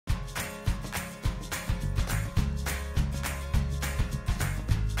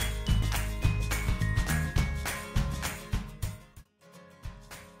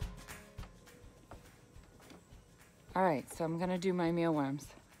All right, so I'm gonna do my mealworms.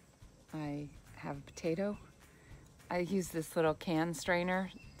 I have a potato. I use this little can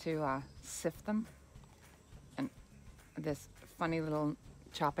strainer to sift them, and this funny little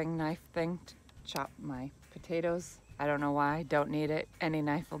chopping knife thing to chop my potatoes. I don't know why, don't need it. Any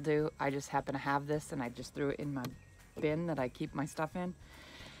knife will do. I just happen to have this and I just threw it in my bin that I keep my stuff in.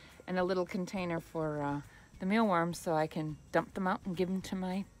 And a little container for the mealworms so I can dump them out and give them to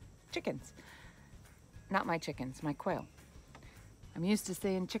my chickens. Not my chickens, my quail. I'm used to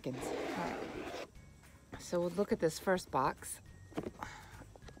saying chickens. All right. So we'll look at this first box.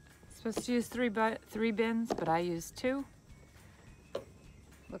 Supposed to use three bins, but I used 2.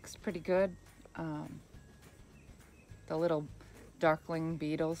 Looks pretty good. The little darkling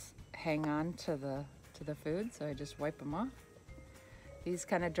beetles hang on to the food, so I just wipe them off. These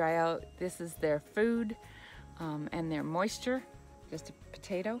kind of dry out. This is their food and their moisture, just a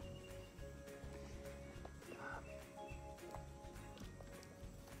potato.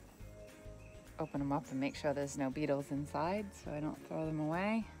 Open them up and make sure there's no beetles inside so I don't throw them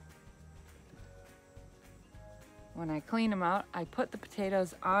away. When I clean them out, I put the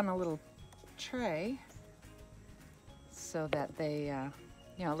potatoes on a little tray so that they, a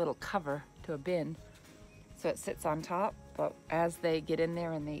little cover to a bin so it sits on top, but as they get in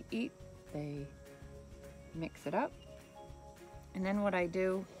there and they eat, they mix it up. And then what I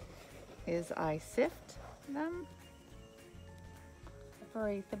do is I sift them,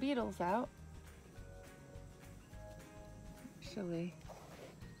 separate the beetles out. Actually,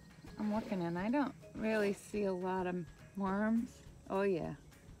 I'm looking and I don't really see a lot of worms. Oh yeah.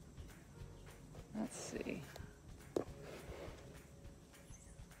 Let's see.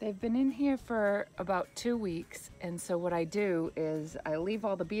 They've been in here for about 2 weeks, and so what I do is I leave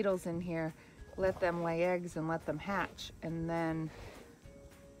all the beetles in here, let them lay eggs and let them hatch, and then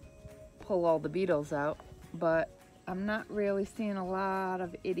pull all the beetles out. But I'm not really seeing a lot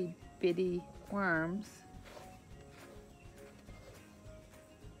of itty bitty worms.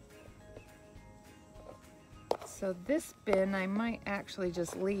 So this bin I might actually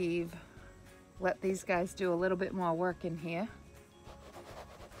just leave, let these guys do a little bit more work in here.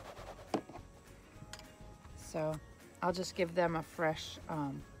 So I'll just give them a fresh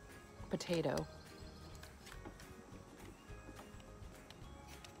potato.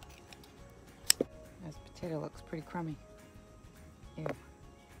 This potato looks pretty crummy. Ew.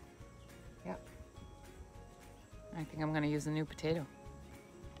 Yep. I think I'm gonna use a new potato.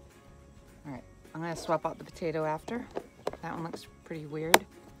 All right. I'm gonna swap out the potato after. That one looks pretty weird.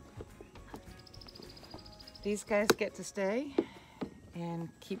 These guys get to stay and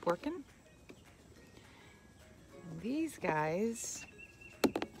keep working. And these guys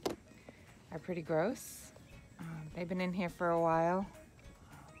are pretty gross. They've been in here for a while.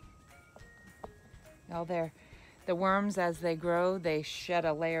 The worms, as they grow, they shed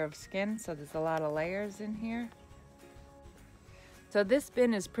a layer of skin, so there's a lot of layers in here. So this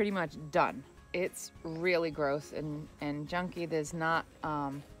bin is pretty much done. It's really gross and junky. There's not,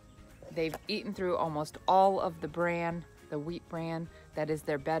 they've eaten through almost all of the bran, the wheat bran, that is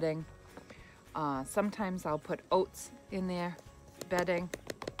their bedding. Sometimes I'll put oats in their bedding,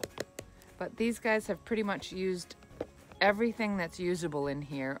 but these guys have pretty much used everything that's usable in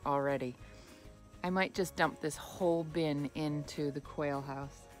here already. I might just dump this whole bin into the quail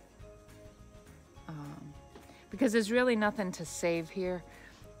house. Because there's really nothing to save here.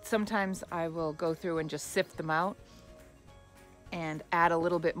 Sometimes I will go through and just sift them out and add a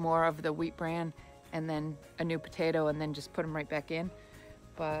little bit more of the wheat bran and then a new potato and then just put them right back in.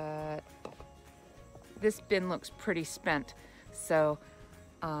 But this bin looks pretty spent. So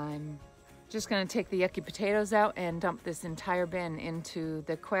I'm just gonna take the yucky potatoes out and dump this entire bin into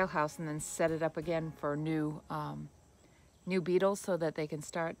the quail house and then set it up again for new beetles so that they can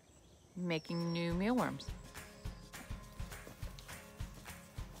start making new mealworms.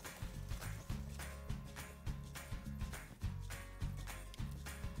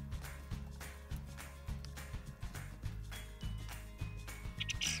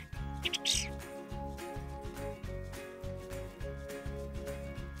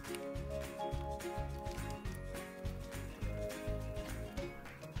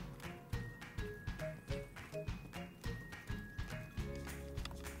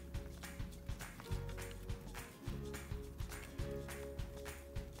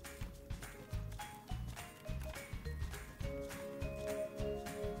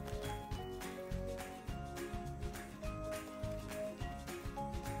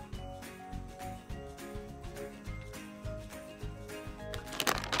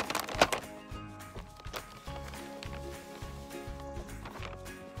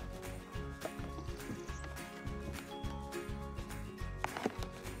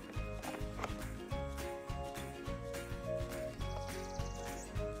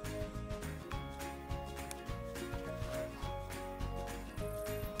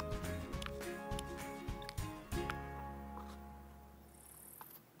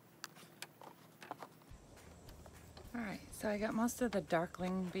 Alright, so I got most of the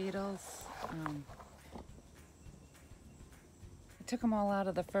darkling beetles. I took them all out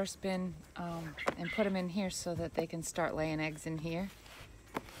of the first bin and put them in here so that they can start laying eggs in here.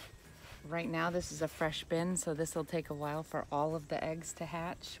 Right now this is a fresh bin, so this will take a while for all of the eggs to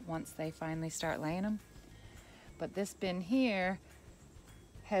hatch once they finally start laying them. But this bin here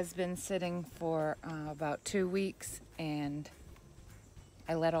has been sitting for about 2 weeks, and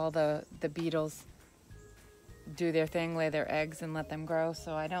I let all the beetles do their thing, lay their eggs and let them grow,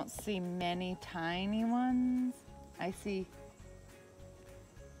 so I don't see many tiny ones. I see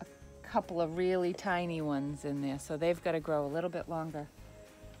a couple of really tiny ones in there, so they've got to grow a little bit longer.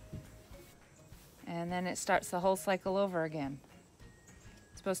 And then it starts the whole cycle over again.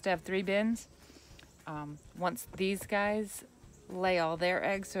 It's supposed to have 3 bins. Once these guys lay all their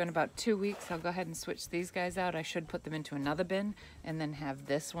eggs, so in about 2 weeks I'll go ahead and switch these guys out. I should put them into another bin and then have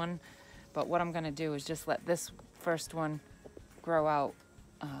this one. But what I'm going to do is just let this first one grow out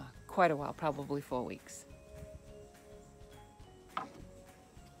quite a while, probably 4 weeks.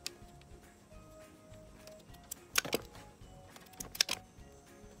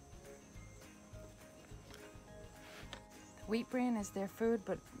 The wheat bran is their food,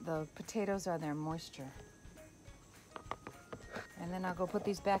 but the potatoes are their moisture. And then I'll go put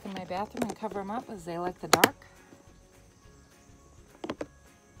these back in my bathroom and cover them up as they like the dark.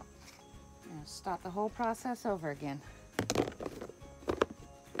 Start the whole process over again.